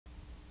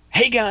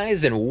Hey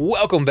guys, and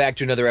welcome back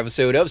to another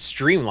episode of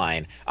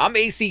Streamline. I'm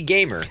AC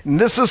Gamer, And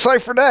this is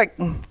Cipher.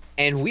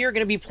 and we are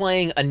going to be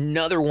playing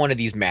another one of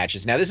these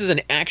matches. Now, this is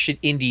an action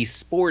indie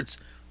sports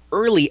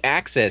early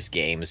access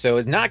game, so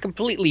it's not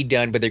completely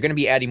done, but they're going to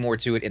be adding more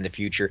to it in the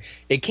future.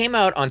 It came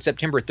out on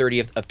September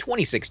 30th of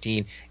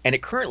 2016, and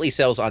it currently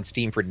sells on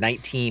Steam for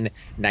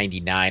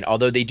 $19.99,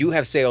 although they do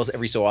have sales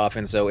every so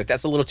often, so if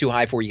that's a little too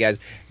high for you guys,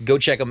 go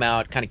check them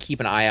out, kind of keep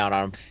an eye out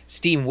on them.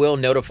 Steam will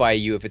notify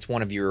you if it's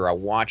one of your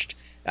watched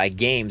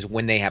games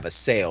when they have a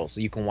sale, so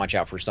you can watch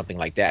out for something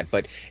like that.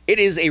 But it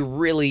is a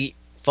really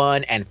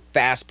fun and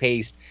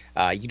fast-paced,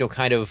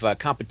 kind of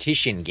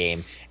competition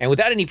game. And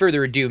without any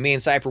further ado, me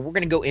and Cipher, we're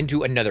going to go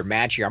into another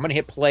match here. I'm going to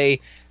hit play.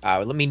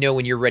 Let me know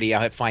when you're ready.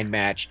 I'll hit find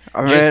match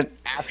just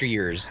after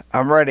yours.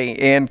 I'm ready.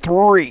 In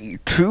 3,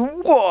 2,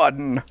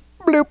 1.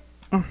 Bloop.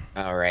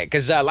 All right,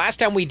 because last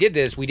time we did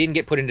this, we didn't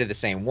get put into the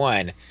same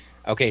one.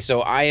 Okay, so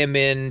I am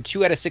in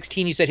 2 out of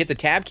 16. You said hit the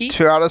tab key?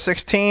 2 out of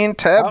 16.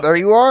 Tab, there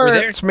you are.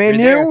 It's me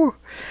and you.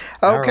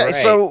 Okay,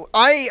 right. So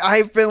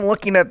I've been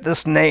looking at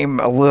this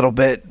name a little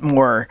bit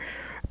more.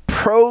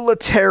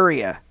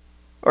 Proletariat,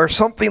 or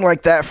something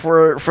like that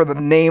for the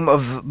name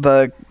of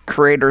the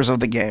creators of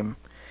the game.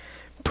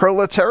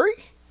 Proletariat?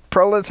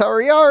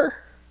 Proletariats?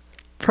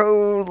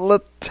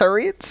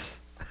 Proletariats?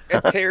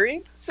 They're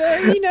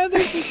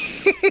just...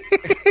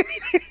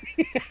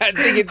 I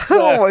think it's...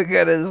 oh my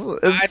goodness.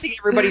 I think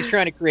everybody's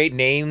trying to create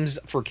names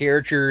for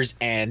characters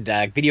and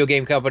video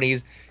game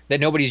companies that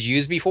nobody's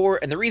used before.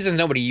 And the reason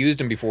nobody used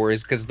them before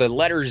is because the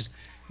letters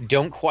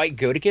don't quite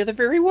go together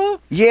very well.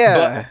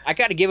 Yeah. But I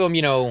got to give them,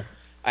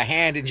 a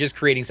hand in just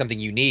creating something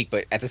unique.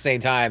 But at the same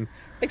time,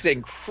 it makes it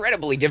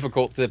incredibly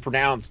difficult to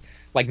pronounce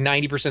like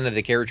 90% of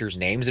the characters'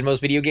 names in most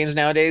video games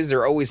nowadays.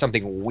 They're always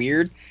something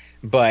weird.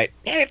 But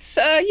it's,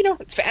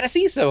 it's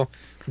fantasy, so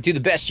do the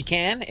best you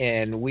can.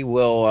 And we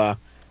will...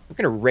 we're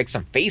going to rig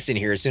some face in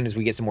here as soon as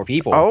we get some more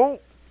people. Oh.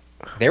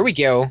 There we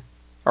go.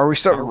 Are we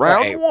starting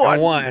round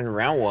one?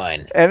 Round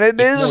one. And it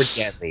is...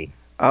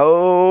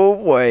 oh,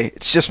 boy.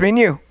 It's just me and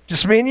you.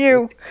 Just me and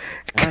you.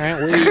 All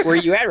right. Where are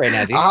you at right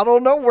now, dude? I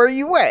don't know. Where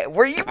you at?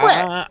 Where you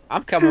at?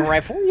 I'm coming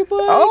right for you, bud.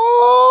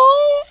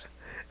 Oh.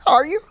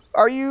 Are you?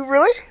 Are you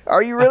really?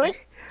 Are you really?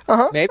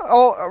 Uh-huh. Maybe.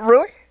 Oh,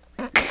 really?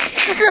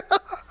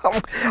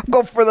 I'm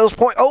going for those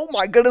points. Oh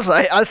my goodness!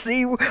 I see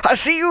you. I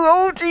see you.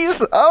 Oh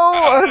jeez.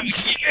 Oh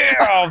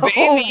yeah, baby.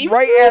 Oh,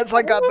 right as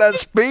I got that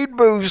speed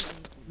boost.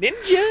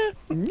 Ninja.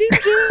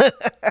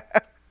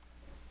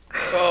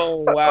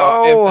 Oh wow.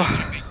 Oh. I'm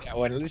gonna make that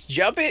one. Let's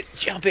jump it.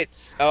 Jump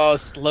it. Oh,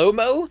 slow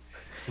mo.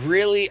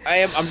 Really?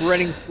 I'm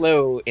running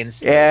slow in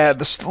slow. Yeah,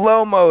 the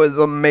slow mo is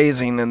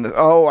amazing. And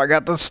oh, I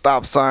got the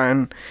stop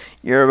sign.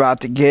 You're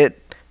about to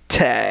get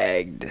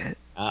tagged.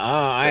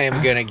 I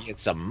am gonna get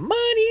some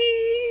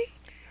money.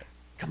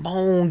 Come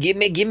on, give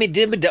me.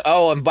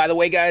 Oh, and by the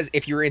way, guys,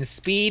 if you're in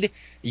speed,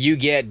 you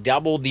get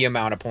double the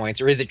amount of points,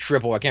 or is it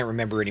triple? I can't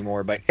remember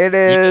anymore. But it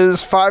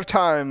is 5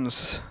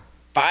 times.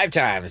 5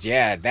 times,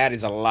 yeah, that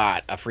is a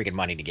lot of freaking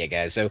money to get,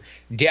 guys. So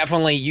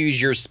definitely use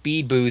your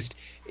speed boost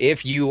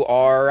if you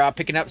are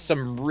picking up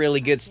some really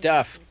good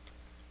stuff.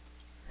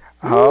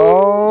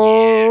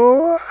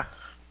 Oh, yeah.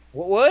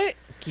 What?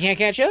 You can't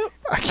catch up?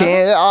 I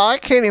can't. I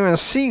can't even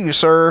see you,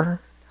 sir.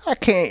 I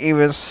can't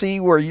even see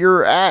where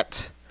you're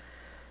at.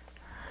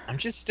 I'm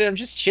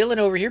just chilling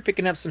over here,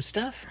 picking up some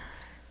stuff.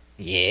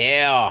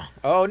 Yeah.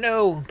 Oh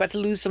no, about to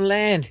lose some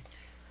land.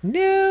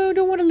 No,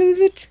 don't want to lose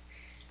it.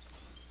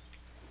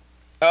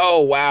 Oh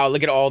wow,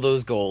 look at all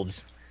those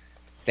golds.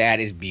 That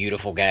is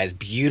beautiful, guys.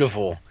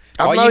 Beautiful.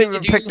 I'm not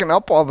even picking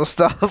up all the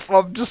stuff.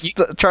 I'm just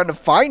trying to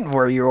find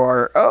where you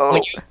are.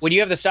 Oh. When you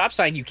have the stop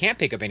sign, you can't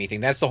pick up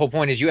anything. That's the whole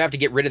point. Is you have to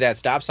get rid of that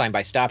stop sign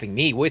by stopping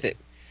me with it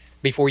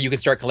before you can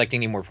start collecting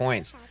any more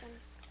points.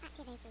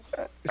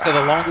 So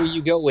the longer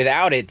you go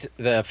without it,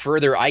 the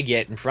further I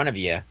get in front of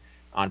you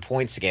on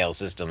point scale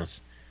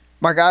systems.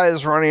 My guy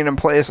is running in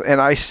place,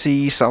 and I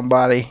see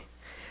somebody.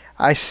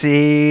 I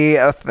see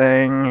a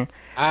thing.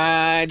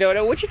 I don't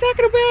know what you're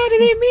talking about.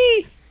 It ain't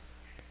me.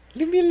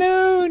 Leave me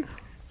alone.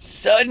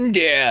 Sudden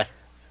death.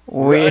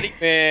 Running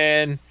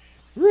man.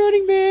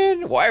 Running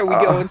man. Why are we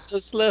going so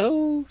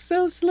slow?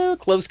 So slow.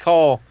 Close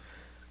call.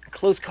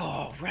 Close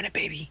call. Run it,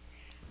 baby.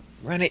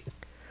 Run it.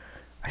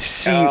 I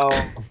see you.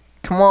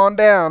 Come on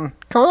down.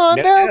 Come on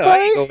down, buddy. I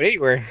ain't going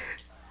anywhere.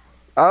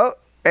 Oh,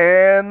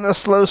 and the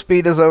slow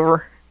speed is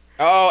over.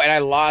 Oh, and I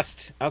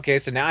lost. Okay,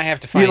 so now I have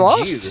to find you. You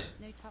lost?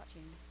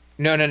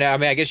 No. I mean,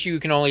 I guess you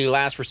can only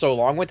last for so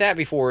long with that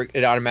before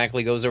it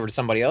automatically goes over to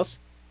somebody else.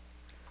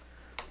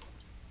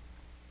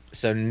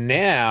 So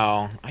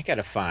now I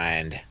gotta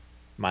find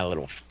my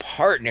little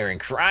partner in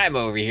crime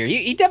over here.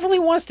 He definitely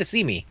wants to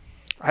see me.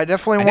 I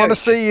definitely want to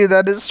see you.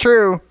 That is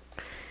true.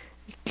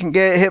 You can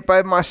get hit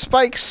by my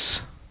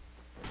spikes.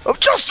 Of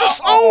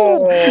justice!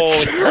 Oh!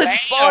 I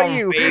saw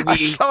you. Baby. I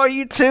saw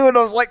you too, and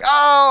I was like,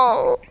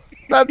 oh,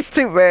 that's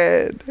too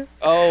bad.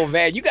 Oh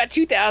man, you got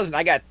 2,000.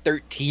 I got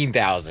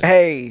 13,000.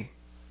 Hey,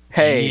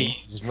 Hey,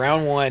 jeez,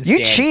 round one.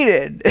 You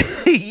cheated.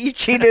 You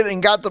cheated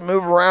and got to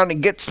move around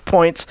and get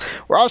points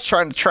where I was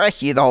trying to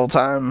track you the whole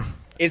time.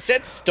 It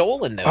said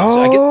stolen though,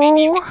 so I guess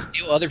maybe you can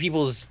steal other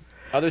people's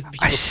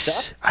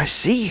stuff. I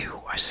see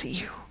you. I see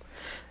you.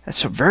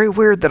 That's very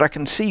weird that I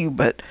can see you,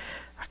 but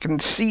I can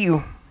see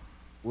you.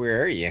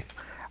 Where are you?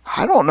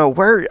 I don't know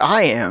where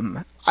I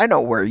am. I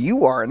know where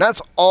you are, and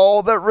that's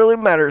all that really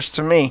matters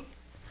to me.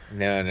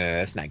 No,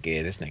 that's not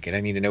good. That's not good.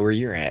 I need to know where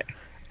you're at.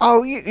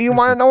 Oh, you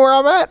want to know where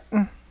I'm at?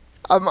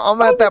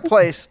 I'm at that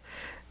place.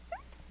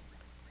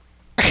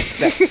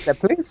 That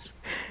place?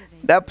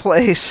 That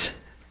place.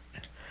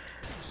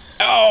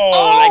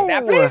 Oh, like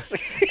that place?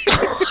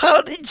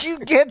 How did you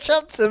catch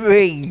up to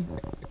me?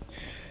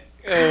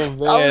 Oh,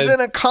 man. I was in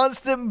a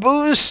constant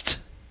boost.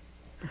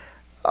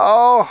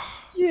 Oh.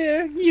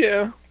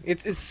 Yeah,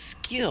 it's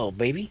skill,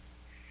 baby.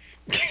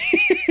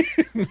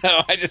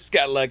 No, I just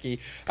got lucky.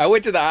 I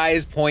went to the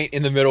highest point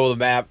in the middle of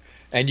the map,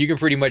 and you can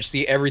pretty much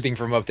see everything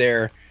from up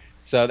there.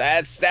 So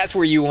that's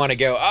where you want to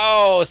go.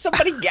 Oh,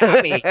 somebody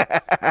got me.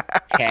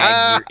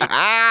 Tag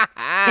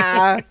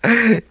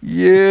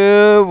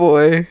yeah,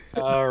 boy.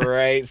 All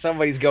right,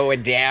 somebody's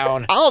going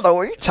down. I don't know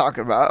what you're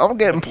talking about. I'm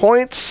getting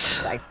points.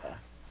 Cipher.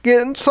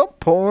 Getting some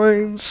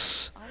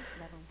points.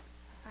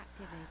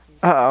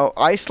 Uh-oh,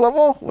 ice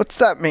level? What's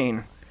that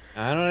mean?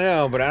 I don't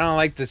know, but I don't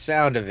like the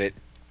sound of it.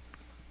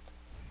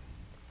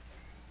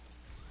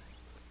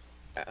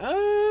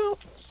 Oh,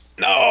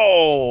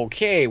 no.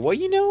 Okay, well,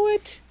 you know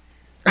what?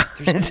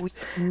 There's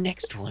always the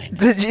next one.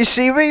 Did you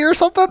see me or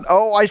something?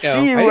 Oh, I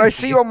see you. I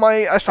see you on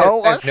my... I see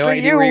you.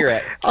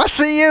 I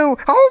see you.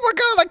 Oh, my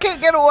God, I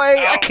can't get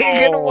away. I can't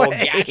get away.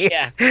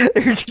 Gotcha.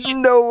 There's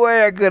no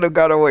way I could have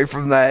got away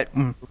from that.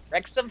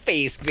 Wreck some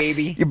face,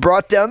 baby. You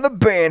brought down the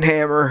band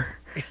hammer.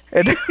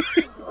 And now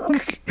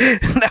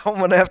I'm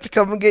going to have to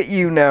come and get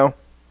you now.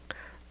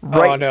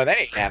 Right. Oh, no, that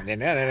ain't happening.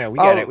 No. We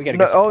got to get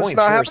some points it's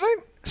not first.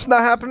 happening? It's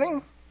not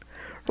happening?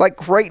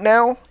 Like right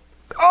now?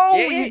 Oh,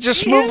 yeah, you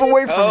just moved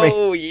away from me.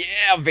 Oh,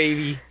 yeah,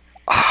 baby.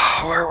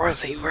 Oh, where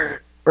was he?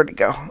 Where'd he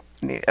go?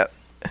 Yeah.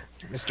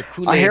 Mr.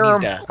 Kool-Aid needs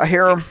to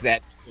fix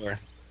that door.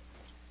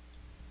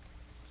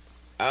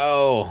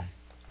 Oh.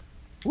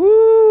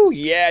 Woo,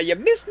 yeah, you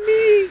missed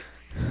me.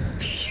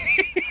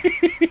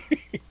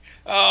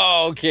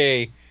 Oh,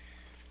 okay.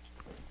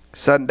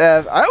 Sudden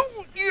death.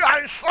 Oh,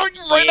 I saw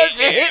you right as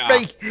you hit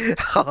me.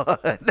 Oh,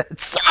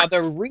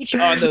 the reach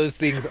on those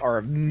things are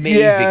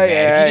amazing,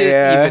 man. If you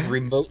just even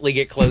remotely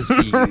get close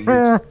to you, you're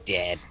just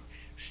dead.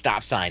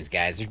 Stop signs,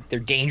 guys. They're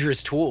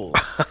dangerous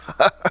tools.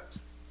 They're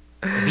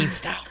being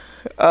stopped.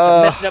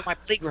 Stop messing up my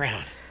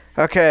playground.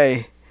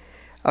 Okay.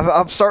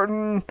 I'm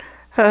starting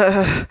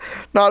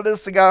not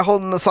as the guy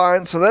holding the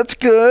sign, so that's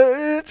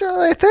good,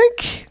 I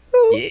think.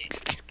 Yeah,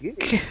 it's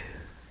good.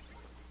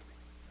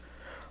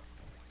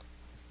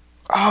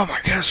 Oh my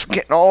goodness, I'm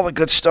getting all the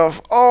good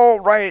stuff. All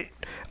right.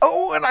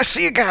 Oh, and I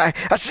see a guy.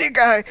 I see a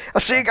guy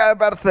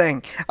about a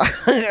thing. I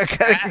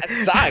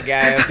saw a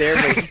guy up there,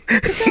 but he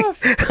took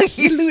off.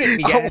 He looted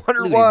me, guys.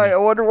 I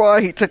wonder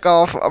why he took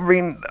off. I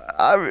mean,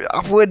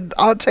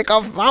 I'll take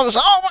off if I was,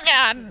 oh my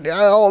God.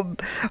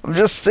 I'm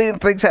just seeing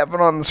things happen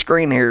on the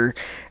screen here,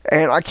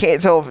 and I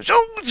can't tell if it's,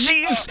 oh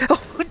jeez.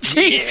 Oh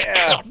jeez.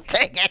 Yeah.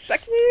 Dang it.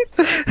 Suck it.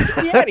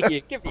 Get me out of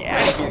here. Get me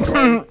out of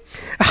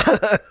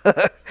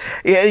here.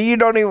 Yeah, you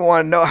don't even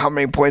want to know how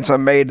many points I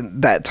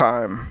made that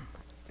time.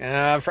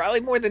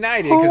 Probably more than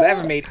I did, because I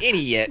haven't made any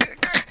yet.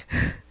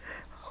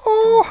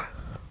 Oh,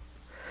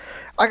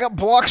 I got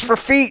blocks for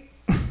feet.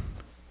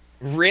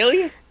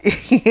 Really?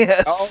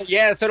 Yes. Oh,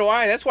 yeah, so do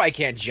I. That's why I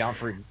can't jump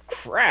for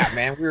crap,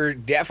 man. We were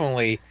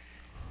definitely,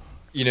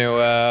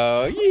 little.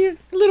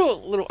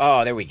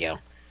 Oh, there we go.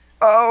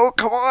 Oh,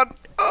 come on.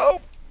 Oh,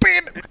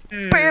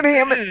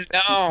 banham it.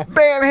 No.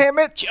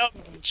 Banham it. Jump.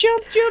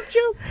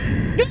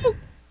 No.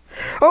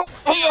 Oh,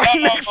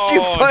 I missed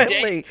you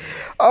finally.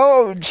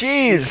 Oh,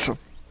 jeez.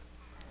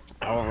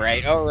 All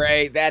right.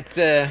 That's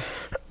snap.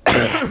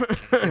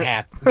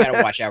 We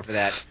gotta watch out for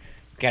that.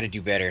 Gotta do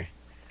better.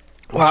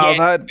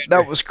 Wow,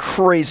 that was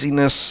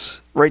craziness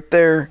right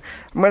there.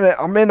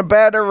 I'm in a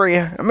bad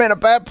area. I'm in a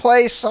bad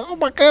place. Oh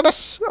my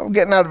goodness. I'm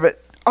getting out of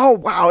it. Oh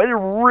wow, it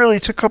really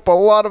took up a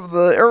lot of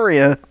the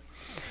area,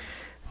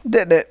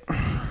 didn't it?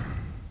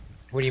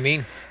 What do you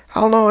mean?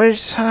 I don't know.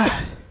 It's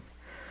I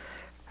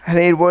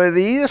need one of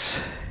these.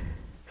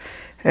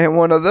 And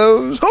one of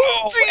those.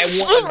 Oh, and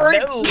one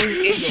of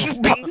those.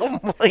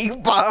 You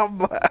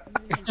bomb.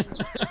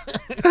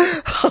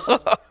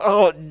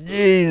 Oh,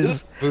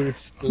 jeez.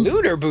 Boots.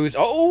 Looter boots.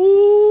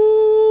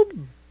 Oh,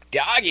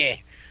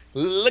 doggy.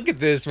 Look at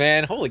this,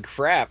 man. Holy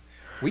crap.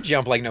 We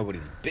jump like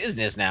nobody's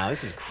business now.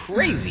 This is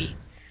crazy.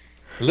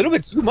 A little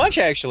bit too much,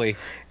 actually.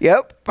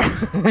 Yep.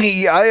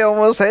 I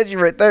almost had you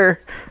right there.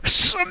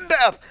 Sudden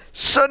death.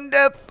 Sudden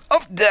death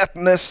of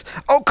deathness.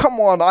 Oh, come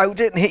on. I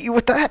didn't hit you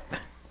with that.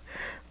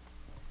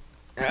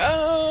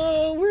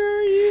 Oh, where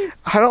are you?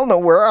 I don't know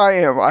where I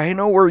am. I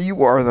know where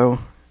you are, though.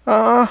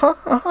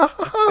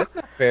 That's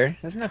not fair.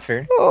 That's not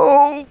fair.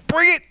 Oh,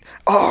 bring it.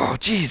 Oh,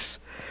 jeez.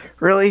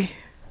 Really?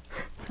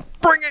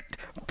 Bring it!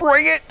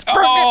 Bring it!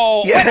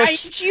 Oh, yes. I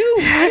hit you!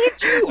 I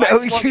hit you! No, I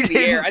swung you in the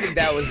air. didn't. I think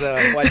that was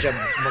a bunch of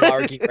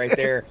malarkey right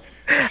there.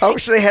 I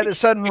wish they had a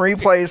sudden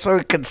replay so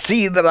we could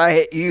see that I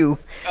hit you.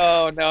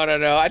 Oh,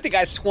 no. I think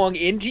I swung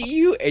into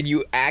you, and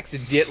you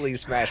accidentally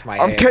smashed my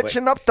I'm head.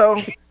 catching up, though.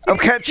 I'm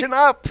catching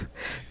up.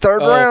 Third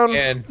round.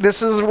 Man.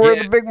 This is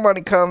where the big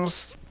money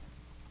comes.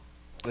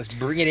 Let's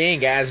bring it in,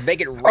 guys.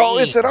 Make it rain. Oh,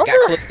 is it over?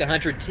 Got close to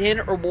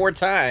 110 or more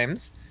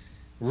times.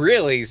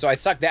 Really? So I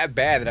sucked that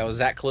bad that I was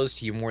that close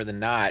to you more than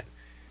not.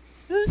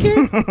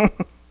 Okay.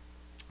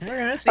 All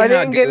right, I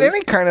didn't get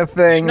any kind of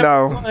thing,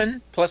 though.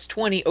 1 plus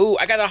 20. Oh,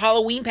 I got a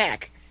Halloween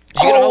pack.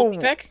 Did you get a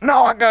Halloween pack?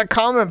 No, I got a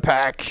common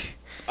pack.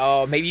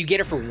 Oh, maybe you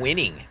get it for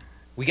winning.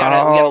 We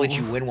gotta let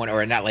you win one,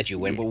 or not let you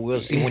win, but we'll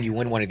see when you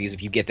win one of these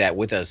if you get that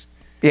with us.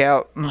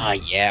 Yeah.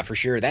 Yeah, for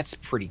sure. That's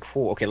pretty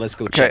cool. Okay, let's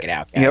go check it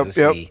out, guys.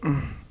 Let's see.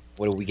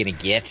 What are we gonna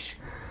get?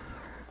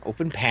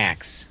 Open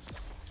packs.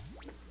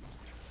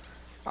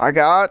 I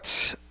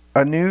got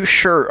a new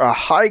shirt, a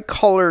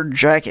high-colored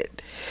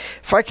jacket.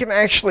 If I can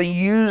actually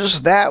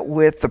use that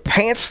with the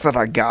pants that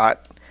I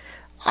got,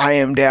 I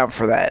am down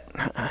for that.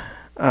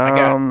 I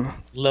got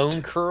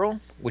Lone Curl,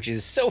 which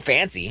is so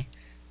fancy.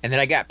 And then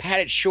I got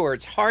padded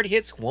shorts. Hard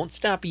hits won't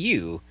stop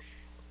you.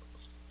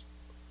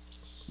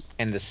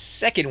 And the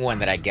second one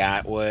that I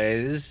got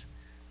was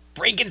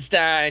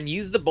Frankenstein.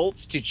 Use the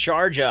bolts to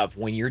charge up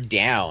when you're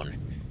down.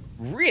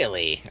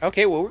 Really?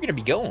 Okay, well, we're going to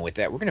be going with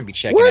that. We're going to be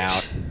checking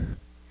out.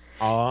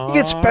 You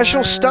get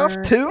special stuff,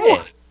 too?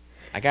 Yeah.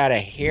 I got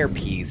a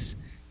hairpiece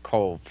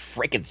called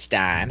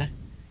Frankenstein.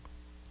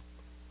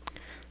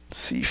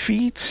 See,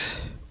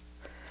 feet.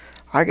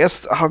 I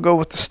guess I'll go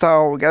with the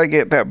style. We got to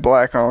get that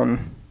black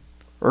on.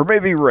 Or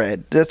maybe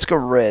red. Let's go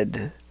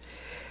red.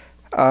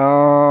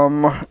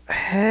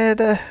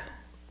 Head.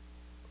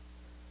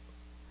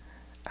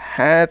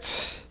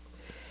 Hats.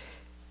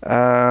 You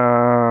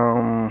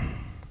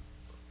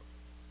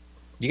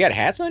got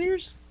hats on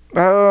yours?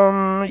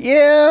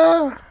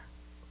 Yeah.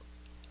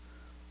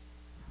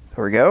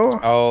 There we go.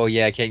 Oh,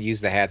 yeah, I can't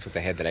use the hats with the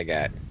head that I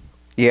got.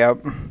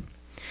 Yep.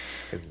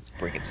 Because it's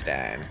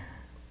Frankenstein.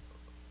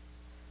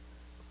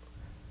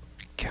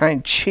 Can I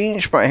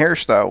change my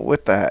hairstyle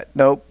with the hat?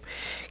 Nope.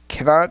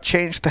 Cannot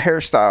change the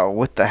hairstyle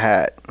with the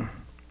hat.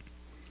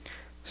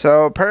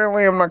 So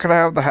apparently I'm not going to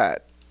have the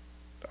hat.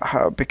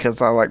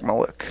 Because I like my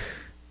look.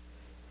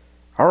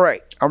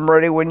 Alright, I'm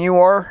ready when you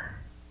are.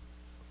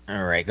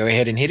 Alright, go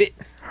ahead and hit it.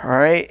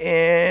 Alright,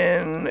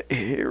 and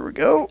here we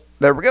go.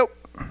 There we go.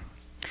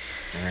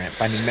 Alright,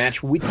 find a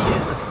match with you.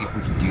 Let's see if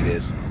we can do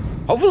this.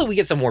 Hopefully we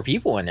get some more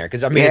people in there.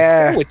 Because, I mean,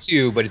 it's cool with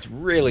 2, but it's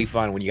really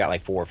fun when you got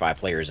like 4 or 5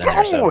 players in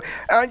there. So.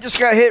 I just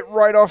got hit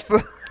right off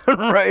the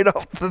right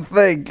off the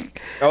thing.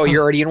 Oh,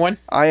 you're already in one?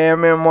 I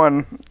am in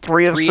one.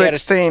 3 of 16. Out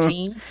of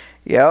 16?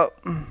 Yep.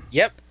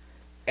 Yep.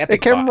 Epic they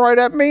came right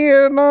at me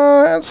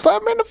and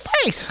slapped me in the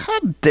face. How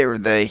dare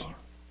they?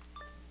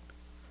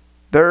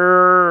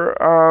 They're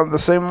the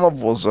same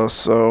level as us,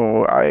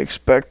 so I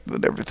expect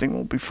that everything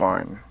will be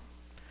fine.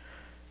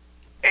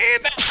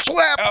 And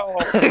slap! Oh,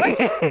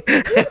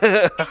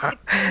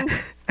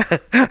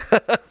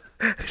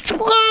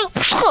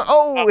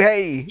 oh,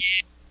 hey! In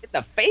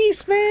the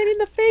face, man! In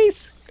the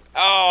face!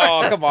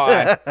 Oh, come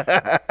on!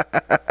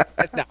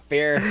 That's not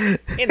fair.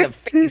 In the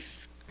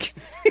face.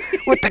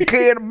 With the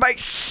can of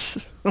mace.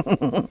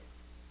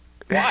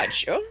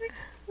 Watch. Oh,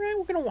 right,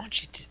 we're gonna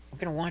watch it. We're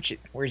gonna watch it.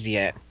 Where's he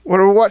at? What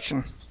are we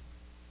watching?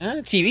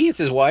 TV. It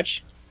says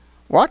watch.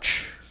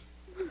 Watch?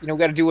 You know, we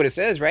gotta do what it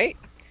says, right?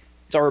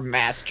 It's our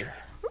master.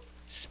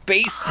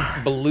 Space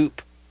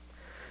Bloop.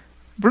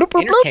 Bloop,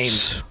 bloop,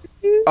 Entertainment.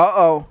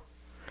 Uh-oh.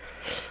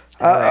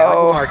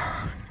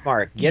 Uh-oh.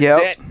 Mark. Get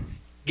set.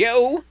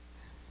 Go.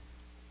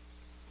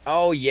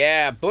 Oh,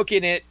 yeah.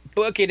 Booking it.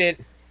 Booking it.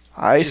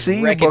 I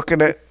see you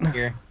booking it.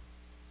 Here.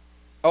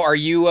 Oh, are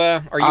you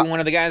one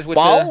of the guys with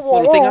the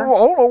little thing on? I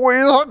don't know what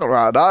you're talking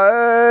about.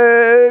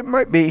 I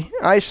might be.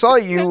 I saw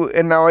you,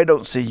 and now I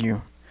don't see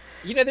you.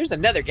 You know, there's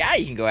another guy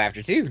you can go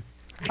after, too.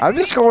 I'm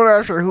just going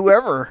after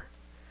whoever.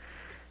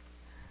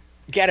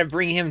 Got to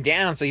bring him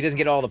down so he doesn't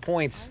get all the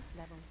points.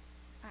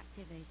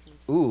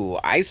 Ooh,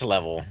 ice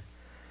level.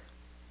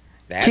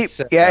 That's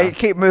you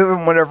keep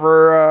moving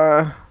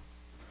whenever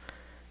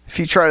if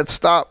you try to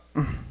stop.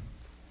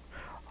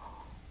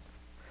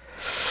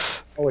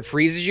 Oh, it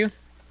freezes you?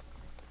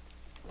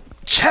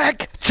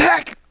 Check!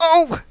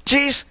 Oh,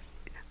 jeez.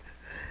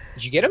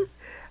 Did you get him?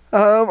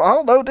 I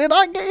don't know. Did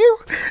I get you?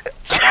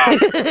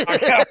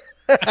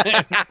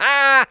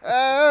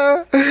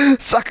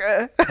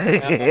 Sucker.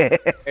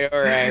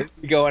 All right.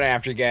 We're going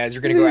after, guys.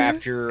 We're going to go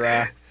after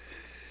the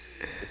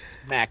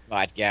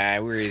Smackbot guy.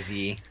 Where is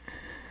he?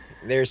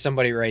 There's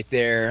somebody right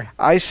there.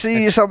 I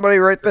see somebody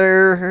right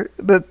there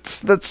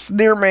that's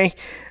near me.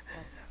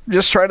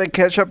 Just trying to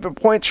catch up in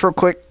points real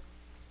quick.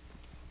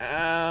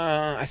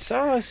 I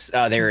saw us.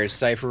 Oh, there is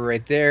Cipher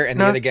right there, and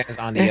the other guy is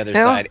on the other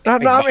side.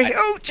 Not me.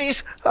 Oh,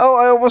 jeez. Oh,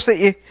 I almost hit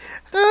you.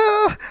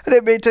 Oh, I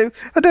didn't mean to.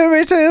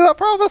 I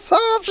promise.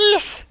 Oh,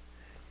 jeez.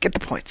 Get the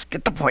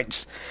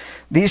points.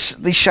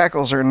 These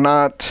shackles are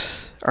not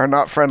are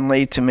not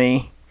friendly to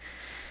me.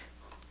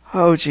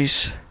 Oh,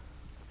 jeez.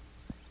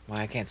 Well,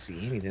 I can't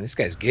see anything. This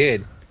guy's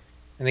good.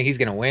 I think he's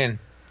going to win.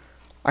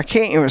 I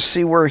can't even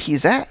see where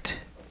he's at.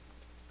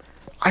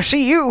 I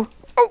see you.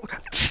 Oh,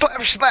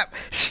 slap, slap,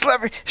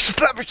 slap,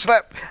 slap,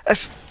 slap.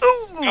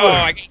 Oh,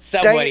 I got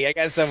somebody. I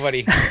got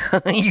somebody.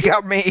 You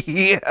got me.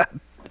 Yeah.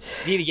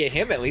 You need to get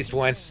him at least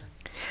once.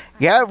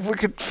 Yeah, if we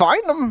could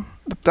find him.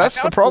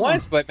 That's the problem.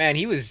 Once, but man,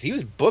 he was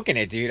booking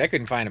it, dude. I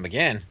couldn't find him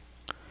again.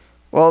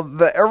 Well,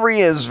 the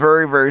area is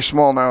very, very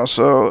small now,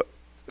 so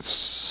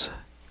it's...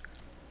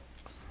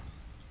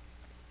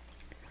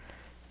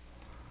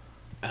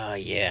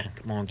 Yeah.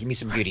 Come on, give me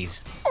some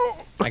goodies.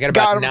 I got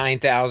about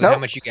 9,000. Nope. How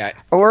much you got?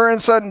 We're in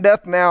sudden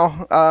death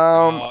now.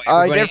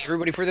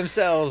 Everybody for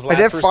themselves. I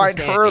did find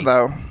her,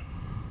 though.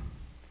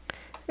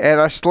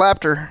 And I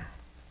slapped her.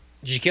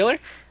 Did you kill her?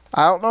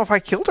 I don't know if I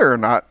killed her or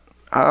not.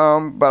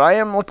 But I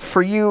am looking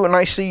for you, and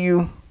I see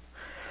you.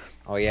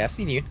 Oh, yeah, I've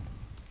seen you.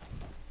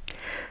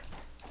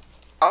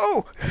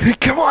 Oh,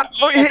 come on.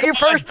 Let me hit you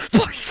first.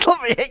 Please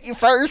let me hit you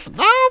first.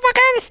 Oh, my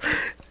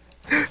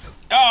goodness.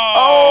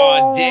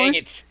 Oh, dang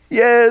it.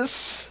 Yes.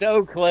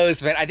 So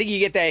close, man. I think you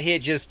get that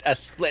hit just a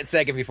split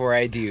second before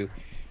I do.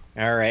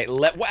 All right.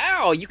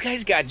 Wow, you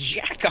guys got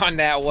Jack on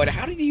that one.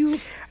 How did you...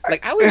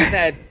 Like, I was in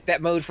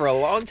that mode for a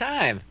long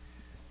time.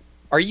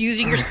 Are you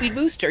using your speed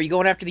boost? Are you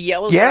going after the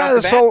yellows? Yeah,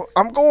 so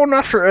I'm going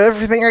after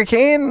everything I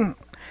can.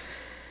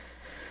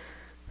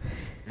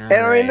 And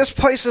I mean, this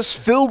place is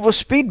filled with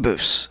speed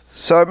boosts.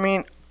 So, I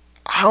mean,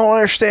 I don't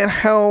understand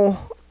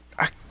how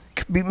I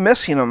could be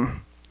missing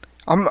them.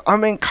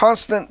 I'm in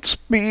constant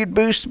speed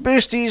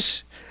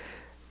boosties.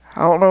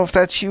 I don't know if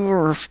that's you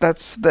or if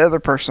that's the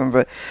other person,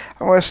 but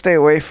I'm going to stay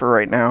away for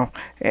right now.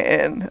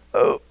 And,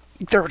 oh,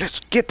 there it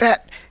is. Get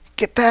that.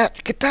 Get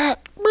that. Get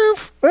that.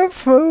 Move,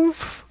 move,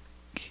 move.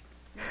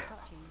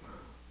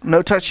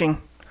 No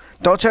touching.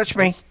 Don't touch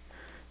me.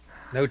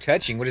 No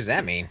touching? What does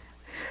that mean?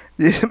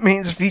 It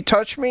means if you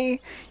touch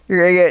me, you're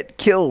going to get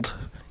killed.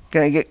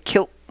 Going to get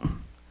killed.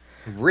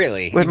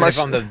 Really? Even if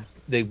I'm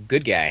the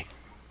good guy?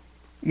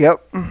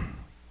 Yep.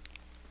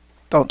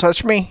 Don't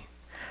touch me.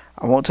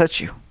 I won't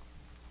touch you.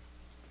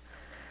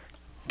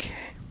 Okay.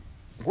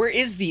 Where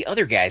is the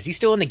other guy? Is he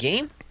still in the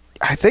game?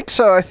 I think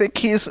so. I think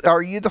he's...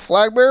 Are you the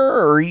flag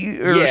bearer, or are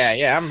you... Or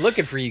yeah. I'm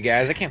looking for you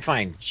guys. I can't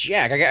find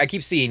Jack. I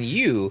keep seeing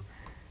you.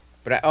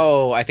 But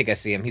I think I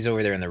see him. He's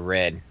over there in the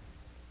red.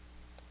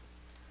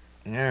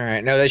 All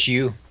right. No, that's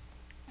you.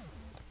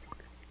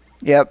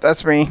 Yep,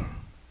 that's me.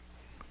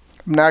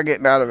 I'm now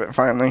getting out of it,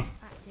 finally.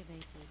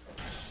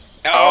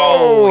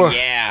 Oh,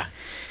 yeah.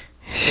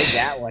 Take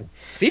that one.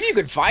 See if you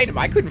could find him.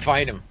 I couldn't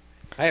find him.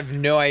 I have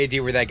no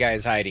idea where that guy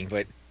is hiding,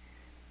 but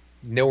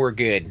no, we're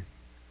good.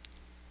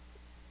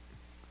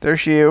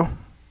 There's you.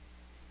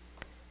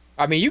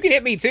 I mean, you can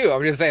hit me, too.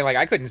 I'm just saying, like,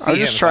 I couldn't see him.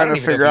 I'm just trying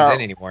to figure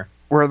out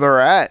where they're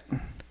at.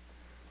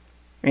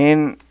 I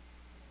mean,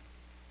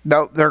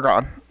 nope, they're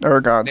gone.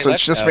 They're gone. So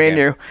it's just me and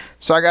you.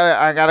 So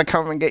I gotta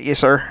come and get you,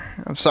 sir.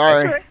 I'm sorry.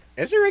 That's all right.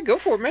 That's all right. Go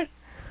for it, man.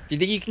 Do you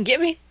think you can get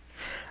me?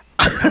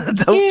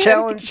 Don't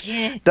challenge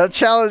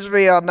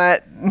me on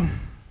that. I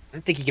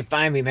don't think you can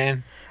find me,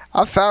 man.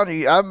 I found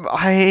you.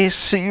 I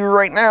see you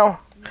right now.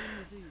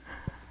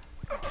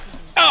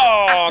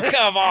 Oh,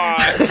 come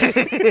on.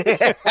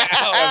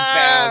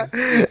 Out of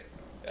bounds.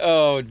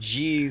 Oh,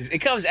 jeez. It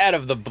comes out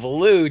of the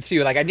blue,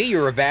 too. Like, I knew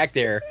you were back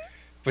there,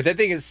 but that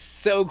thing is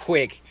so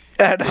quick.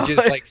 It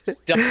just, like,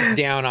 stumps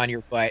down on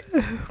your butt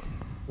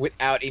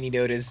without any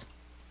notice.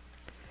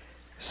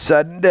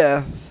 Sudden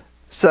death.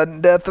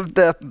 Sudden death of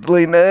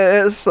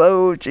deathliness.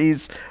 Oh,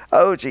 jeez.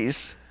 Oh,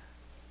 jeez.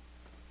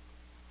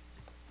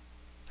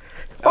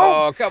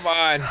 Oh, come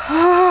on.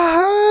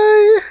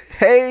 Hi.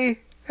 Hey.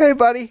 Hey,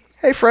 buddy.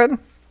 Hey, friend.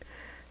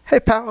 Hey,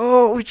 pal.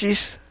 Oh,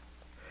 jeez.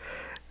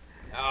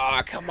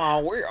 Oh, come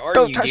on. Where are you,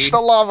 Don't touch the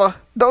lava.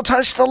 Don't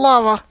touch the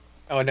lava.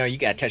 Oh, no. You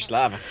got to touch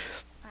lava.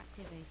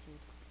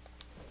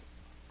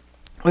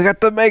 We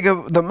got the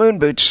moon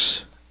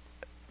boots.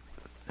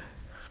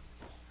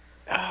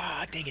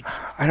 Ah, dang it.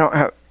 I don't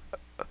have...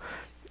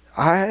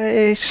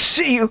 I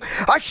see you.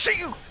 I see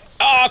you.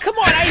 Oh, come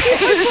on.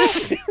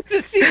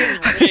 This is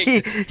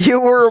rigged. You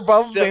were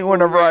above me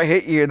whenever I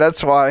hit you.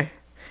 That's why.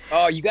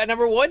 Oh, you got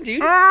number one, dude.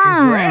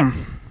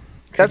 Congrats.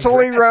 That's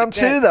only round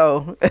two,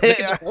 though. Look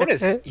at the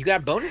bonus. You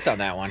got a bonus on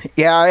that one.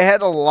 Yeah, I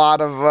had a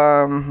lot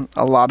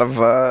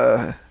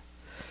of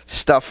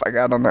stuff I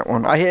got on that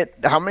one. I hit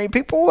how many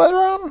people that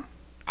round?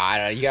 I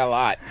don't know. You got a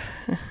lot.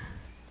 Of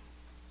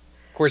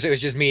course, it was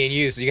just me and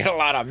you, so you got a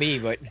lot on me,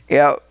 but...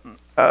 Yeah.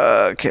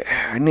 Okay,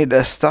 I need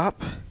to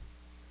stop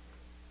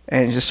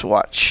and just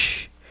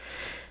watch.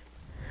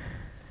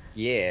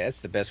 Yeah, that's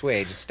the best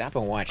way. Just stop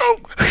and watch. Oh.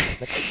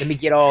 Let me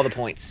get all the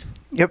points.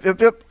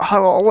 Yep.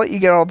 I'll let you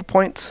get all the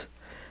points.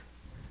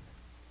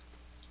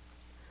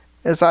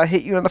 As I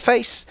hit you in the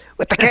face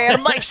with the can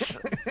of mice.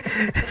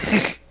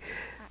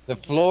 The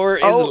floor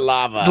is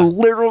lava.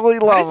 Literally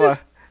lava.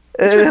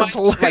 It's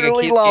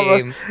literally like a lava.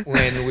 Game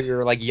when we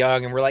were like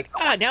young and we're like,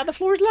 now the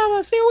floor's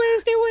lava. Stay away,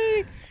 stay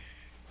away.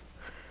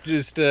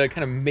 just kind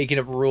of making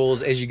up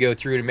rules as you go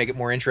through to make it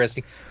more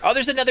interesting. Oh,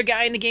 there's another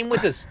guy in the game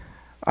with us.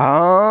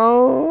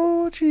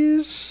 Oh,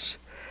 jeez.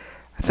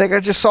 I think I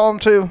just saw him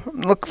too.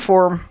 I'm looking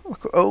for him.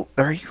 Oh,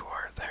 there you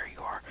are. There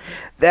you are.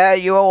 There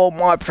you are,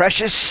 my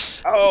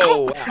precious.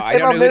 Oh, wow. I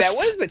don't know who that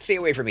was, but stay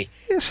away from me.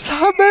 Yes,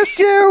 I missed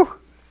you.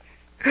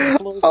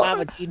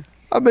 Lava, dude.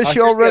 I missed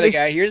you already.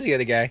 Here's the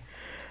other guy.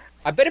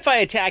 I bet if I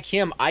attack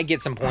him, I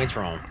get some points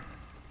from him.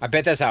 I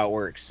bet that's how it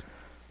works.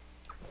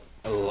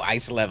 Oh,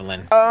 ice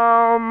leveling.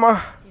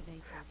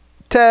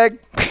 Tag.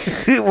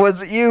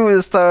 Was it you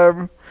this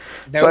time?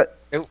 Nope.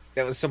 Nope.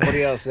 That was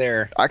somebody else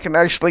there. I can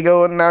actually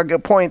go and now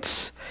get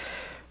points.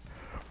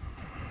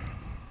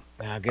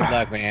 Oh, good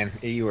luck, man.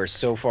 You are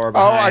so far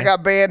behind. Oh, I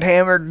got band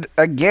hammered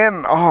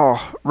again.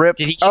 Oh, rip.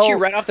 Did he get you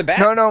right off the bat?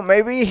 No,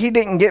 maybe he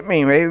didn't get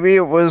me. Maybe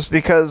it was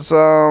because,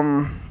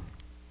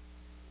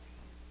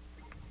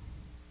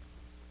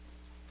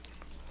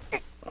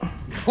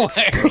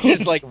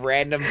 Just like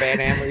random band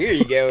hammer. Here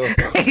you go.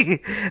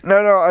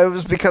 No, it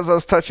was because I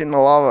was touching the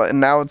lava, and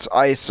now it's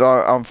ice, so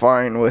I'm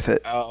fine with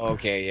it. Oh,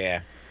 okay,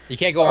 yeah. You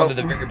can't go onto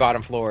the very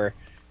bottom floor,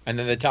 and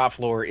then the top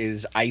floor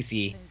is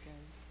icy.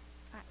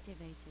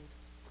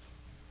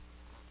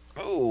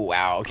 Oh,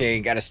 wow. Okay,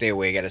 gotta stay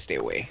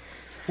away,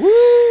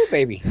 Woo,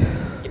 baby.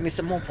 Give me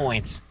some more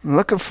points. I'm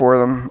looking for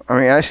them. I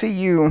mean, I see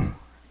you.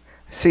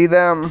 See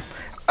them.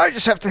 I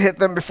just have to hit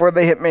them before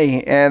they hit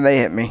me, and they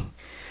hit me.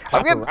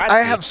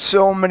 I have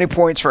so many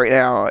points right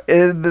now.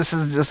 This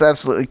is just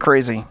absolutely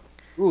crazy.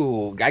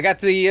 Ooh, I got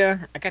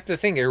the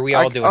thing. Are we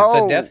all doing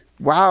sudden death?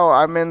 Wow,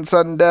 I'm in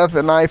sudden death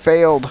and I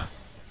failed.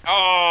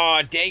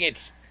 Oh, dang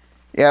it.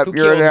 Yep,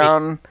 you're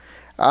down.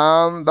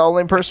 The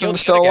only person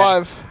still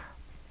alive.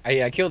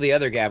 I killed the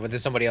other guy, but then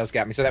somebody else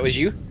got me. So that was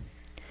you?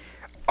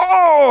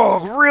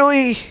 Oh,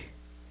 really?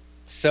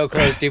 So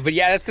close, dude. But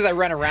yeah, that's because I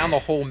ran around the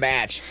whole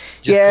match,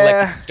 just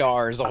collecting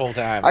stars the whole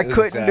time. I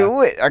couldn't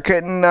do it. I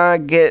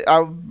couldn't get.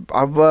 I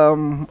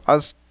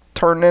was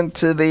turned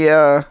into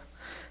the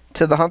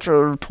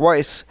hunter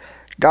twice.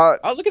 Got.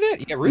 Oh, look at that!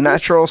 You got ruthless.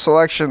 Natural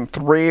selection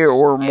 3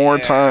 or more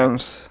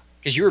times.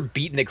 Because you were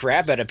beating the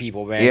crap out of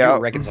people, man. You were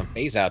wrecking some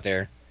face out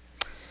there.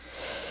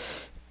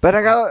 But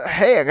I got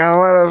a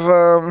lot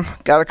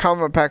of got a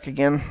combo pack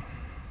again.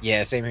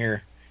 Yeah, same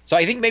here. So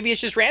I think maybe it's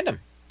just random.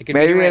 It could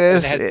maybe be random. it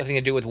is. It has nothing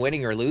to do with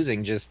winning or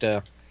losing. Just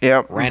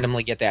yep.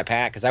 randomly get that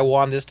pack. Because I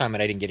won this time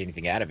and I didn't get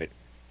anything out of it.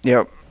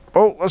 Yep.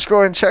 Oh, let's go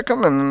ahead and check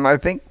them, and I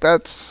think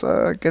that's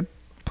a good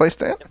place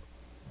to end.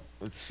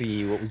 Let's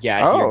see what we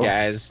got here,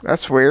 guys.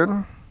 That's weird.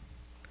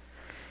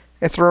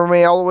 It threw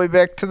me all the way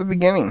back to the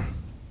beginning.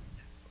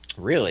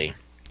 Really?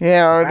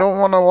 Yeah, I don't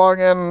want to log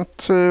in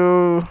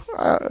to...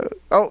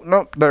 oh,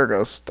 nope, there it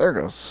goes. There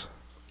it goes.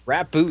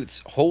 Wrap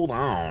boots. Hold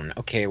on.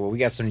 Okay, well, we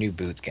got some new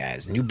boots,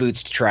 guys. New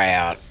boots to try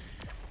out.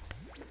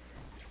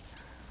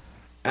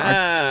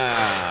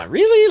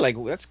 Really? Like,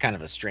 that's kind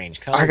of a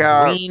strange color. I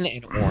got green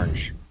and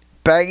orange.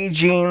 Baggy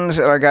jeans,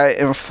 and I got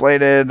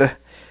inflated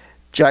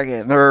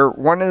jacket.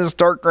 One is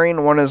dark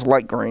green, one is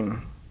light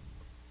green.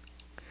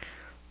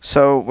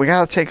 So we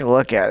gotta take a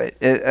look at it.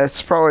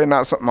 It's probably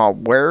not something I'll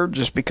wear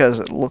just because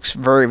it looks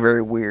very,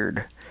 very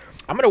weird.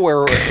 I'm gonna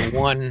wear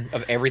one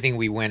of everything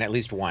we win at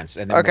least once,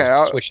 and then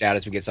we'll switch it out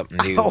as we get something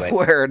new. I'll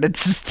wear it. It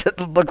just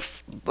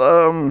looks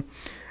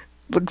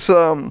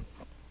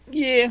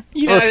yeah,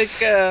 you know,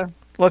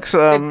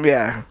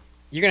 yeah.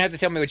 You're gonna have to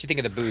tell me what you think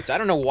of the boots. I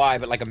don't know why,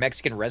 but like a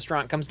Mexican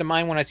restaurant comes to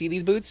mind when I see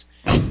these boots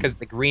because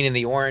the green and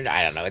the orange.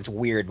 I don't know. It's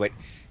weird, but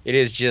it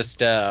is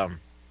just yeah,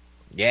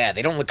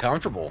 they don't look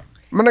comfortable.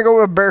 I'm gonna go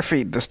with bare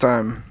feet this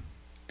time.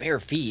 Bare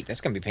feet.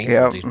 That's gonna be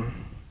painful, dude.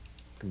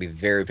 Can be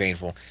very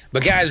painful.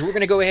 But guys, we're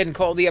gonna go ahead and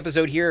call the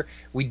episode here.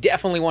 We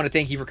definitely want to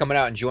thank you for coming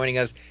out and joining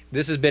us.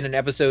 This has been an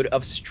episode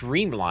of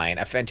Streamline,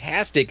 a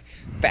fantastic,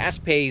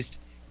 fast-paced,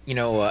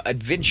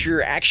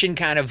 adventure action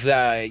kind of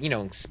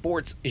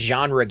sports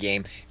genre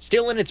game,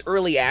 still in its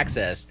early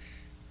access,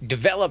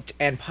 developed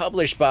and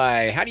published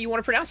by, how do you want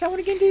to pronounce that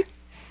one again, dude?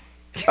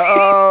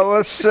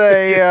 Let's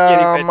say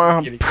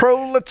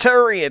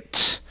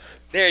Proletariat.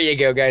 There you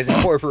go, guys.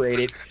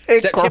 Incorporated.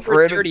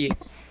 September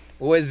 30th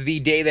was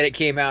the day that it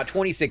came out,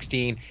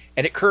 2016,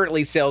 and it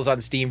currently sells on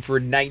Steam for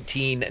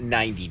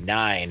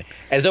 $19.99.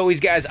 As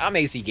always, guys, I'm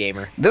AC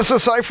Gamer. This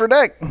is Cipher,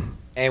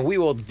 and we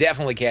will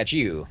definitely catch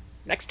you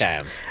next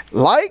time.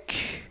 Like,